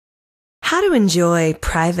How to enjoy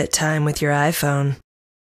private time with your iPhone.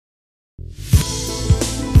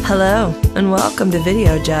 Hello, and welcome to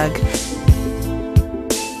Videojug.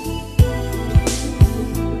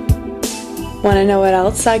 Want to know what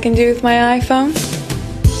else I can do with my iPhone?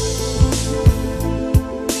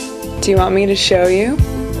 Do you want me to show you?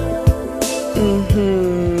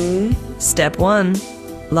 Step 1.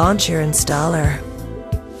 Launch your installer.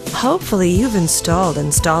 Hopefully you've installed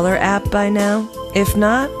Installer app by now. If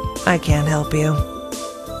not, I can't help you.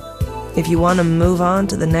 If you want to move on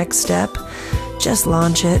to the next step, just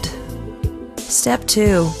launch it. Step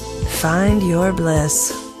 2. Find your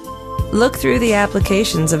bliss. Look through the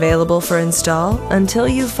applications available for install until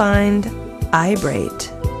you find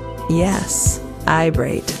iBrate. Yes,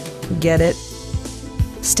 iBrate. Get it?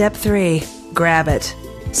 Step 3. Grab it.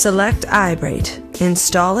 Select iBrate,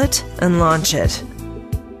 install it, and launch it.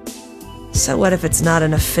 So what if it's not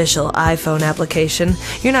an official iPhone application?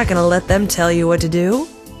 You're not going to let them tell you what to do?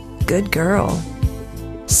 Good girl.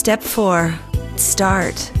 Step 4.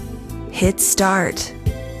 Start. Hit start.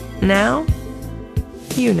 Now,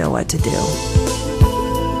 you know what to do.